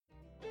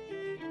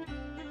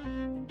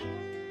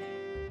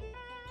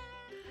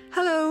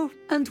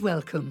and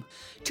welcome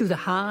to the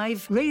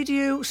Hive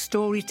Radio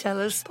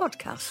Storytellers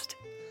podcast.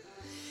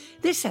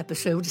 This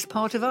episode is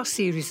part of our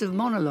series of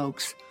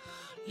monologues,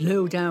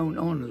 Lowdown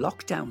on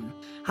Lockdown,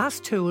 as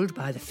told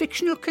by the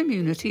fictional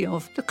community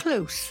of The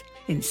Close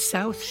in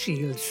South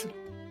Shields.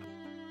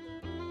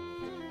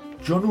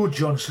 John O.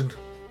 Johnson,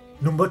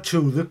 number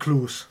 2, The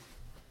Close.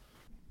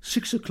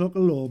 6 o'clock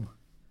alarm.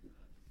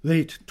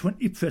 Right,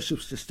 20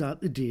 press-ups to start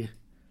the day.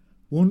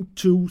 1,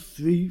 2,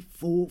 3,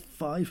 4,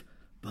 5.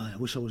 Bah, I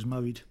wish I was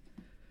married.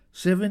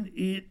 7,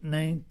 8,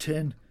 9,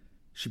 10.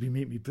 Should be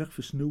making me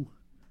breakfast now.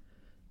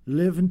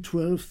 11,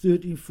 12,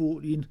 13,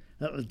 14.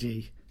 That'll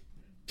do.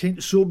 Time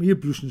to sort me a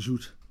blushin'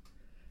 suit.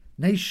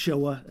 Nice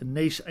shower and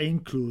nice iron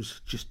clothes.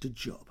 Just a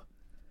job.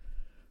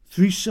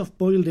 3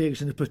 soft-boiled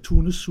eggs and a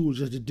platoon of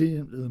soldiers to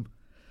dinner to them.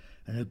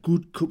 And a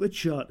good cup of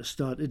char to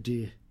start the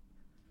day.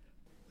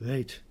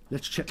 Right,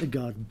 let's check the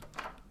garden.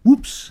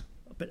 Whoops!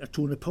 I better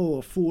turn the power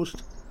off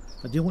first.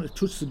 I didn't want to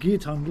touch the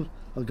gate handle.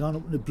 I'll go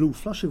up in the blue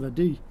flash if I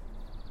do.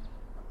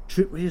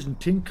 Tripways and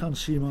tin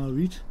cans seem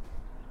alright.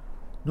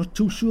 Not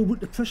too sure about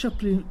the pressure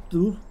plate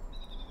though.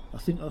 I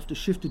think I'll have to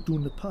shift it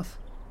down the path.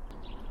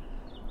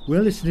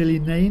 Well, it's nearly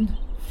 9.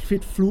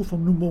 Fit flow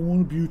from number 1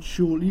 will be out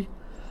shortly.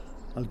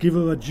 I'll give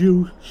her a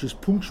due. She's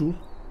punctual.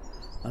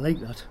 I like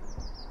that.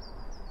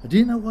 I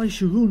don't know why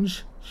she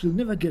runs. She'll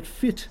never get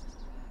fit.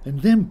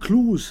 And them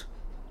clothes.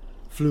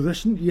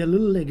 Fluorescent yellow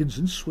leggings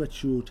and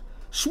sweatshirt.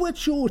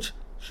 Sweatshirt!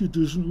 She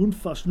doesn't run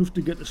fast enough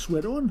to get the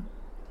sweat on.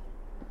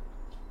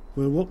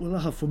 Well, what will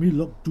I have for me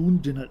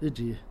lockdown dinner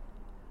today?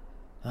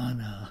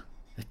 Nah,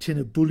 a tin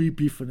of bully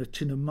beef and a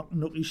tin of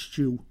McNucky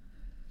stew.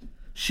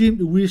 Shame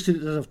to waste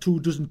it as I've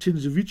 2 dozen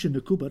tins of each in the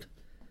cupboard.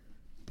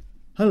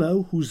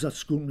 Hello, who's that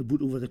skunking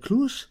about over the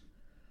close?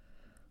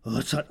 Oh,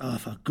 it's that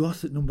Arthur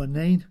Goth at number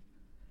 9.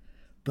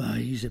 Bah,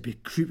 he's a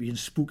bit creepy and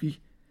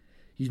spooky.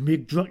 He'd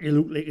make Dracula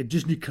look like a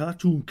Disney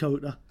cartoon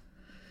character.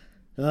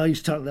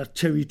 He's talking that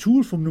Terry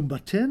Toole from number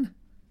 10.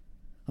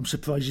 I'm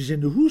surprised he's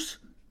in the house.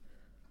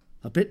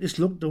 I bet this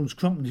lockdown's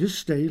cramping his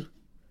style.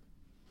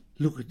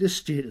 Look at the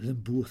state of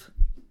them both.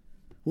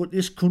 What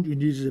this country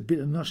needs is a bit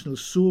of national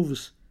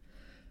service.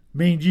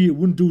 Mind ye, it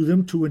wouldn't do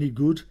them two any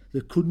good. They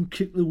couldn't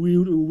kick the way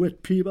out of a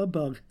wet paper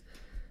bag.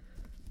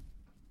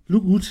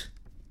 Look out,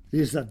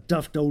 there's that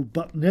daft old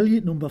Barton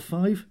Elliott number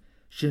 5.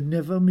 She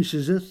never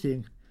misses a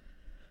thing.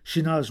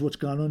 She knows what's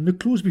gone on in the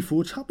clothes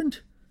before it's happened.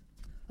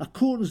 Her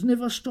curtains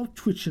never stop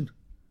twitching.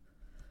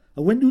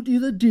 I went out the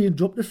other day and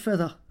dropped a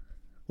feather.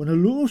 When I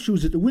looked, she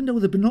was at the window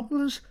with the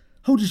binoculars.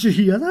 How did you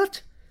hear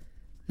that?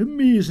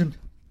 Amazing.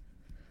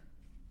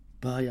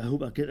 Bah, I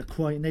hope I get a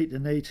quiet night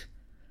tonight.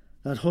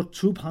 That hot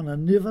tub Hannah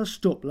never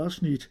stopped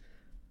last night.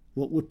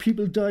 What with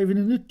people diving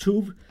in the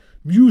tub,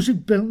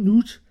 music belting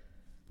out,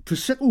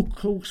 Prosecco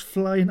corks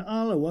flying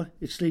all over,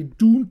 it's like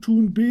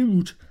Doontown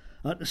Beirut.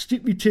 I had to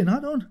stick me tin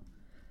hat on.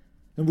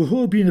 And we're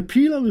all being a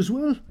peeler as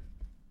well.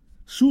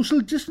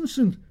 Social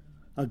distancing.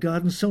 Our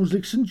garden sounds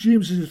like St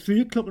James's at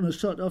 3 o'clock on a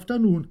Saturday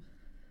afternoon.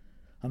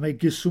 I might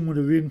give someone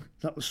a ring,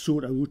 that'll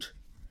sort out.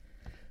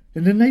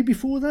 And the night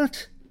before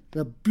that,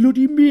 the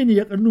bloody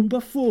maniac at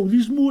number 4 with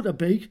his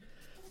motorbike,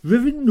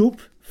 revving up,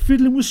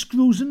 fiddling with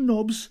screws and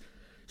knobs,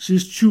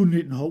 says tuning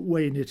it and hot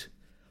wiring it.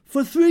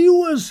 For 3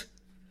 hours!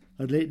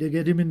 I'd like to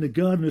get him in the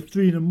garden at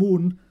 3 in the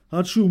morning.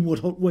 I'd show him what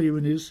hot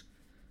wiring is.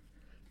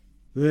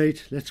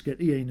 Right, let's get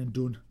the ironing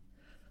done.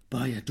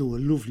 Buy a do a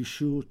lovely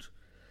shirt.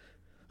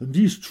 And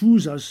these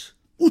trousers,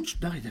 ouch,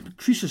 them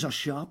creases are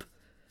sharp.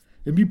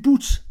 And me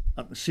boots,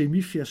 I can see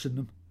me face in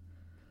them.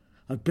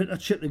 I'd better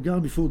check the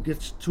garden before it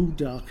gets too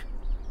dark.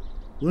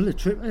 Well, the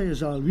trip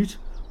is all right.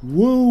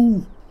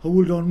 Whoa!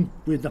 Hold on,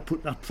 where'd I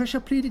put that pressure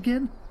plate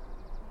again?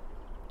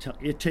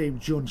 Take your time,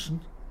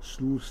 Johnson.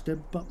 Slow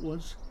step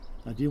backwards.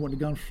 I didn't want to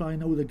go and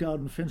flying over the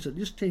garden fence at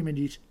this time of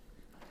night.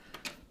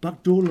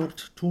 Back door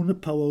locked, turn the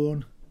power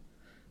on.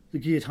 The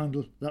gate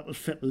handle, that'll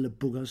fettle the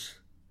buggers.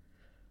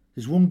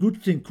 There's one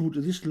good thing come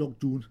to this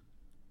lockdown.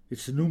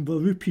 It's the number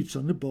of repeats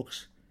on the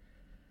box.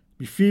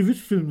 My favourite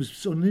film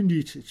is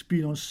underneath. It's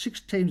been on 6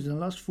 times in the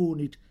last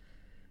fortnight,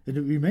 and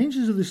it reminds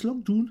us of this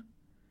lockdown.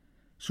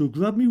 So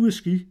grab me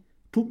whiskey,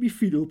 put me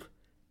feet up,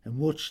 and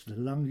watch The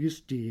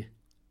Longest Day.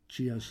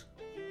 Cheers.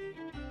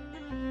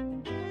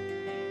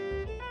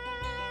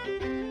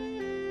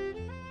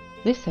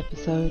 This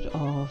episode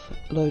of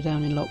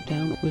Lowdown in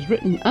Lockdown was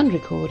written and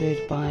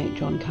recorded by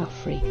John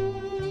Caffrey.